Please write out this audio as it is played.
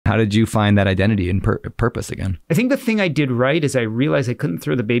How did you find that identity and purpose again? I think the thing I did right is I realized I couldn't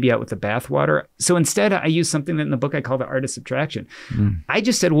throw the baby out with the bathwater. So instead, I used something that in the book I call the art of subtraction. I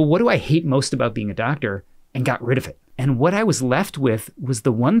just said, well, what do I hate most about being a doctor? And got rid of it. And what I was left with was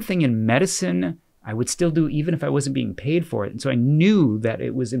the one thing in medicine I would still do even if I wasn't being paid for it. And so I knew that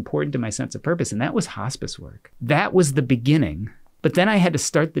it was important to my sense of purpose, and that was hospice work. That was the beginning. But then I had to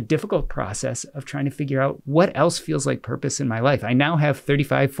start the difficult process of trying to figure out what else feels like purpose in my life. I now have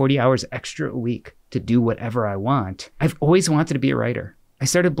 35, 40 hours extra a week to do whatever I want. I've always wanted to be a writer. I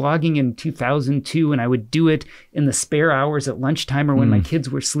started blogging in 2002, and I would do it in the spare hours at lunchtime or when my kids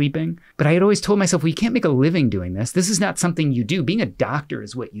were sleeping. But I had always told myself, well, you can't make a living doing this. This is not something you do. Being a doctor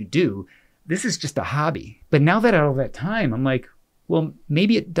is what you do. This is just a hobby. But now that all that time, I'm like, well,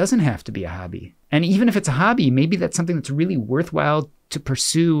 maybe it doesn't have to be a hobby. And even if it's a hobby, maybe that's something that's really worthwhile to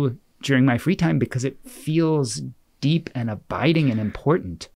pursue during my free time because it feels deep and abiding and important.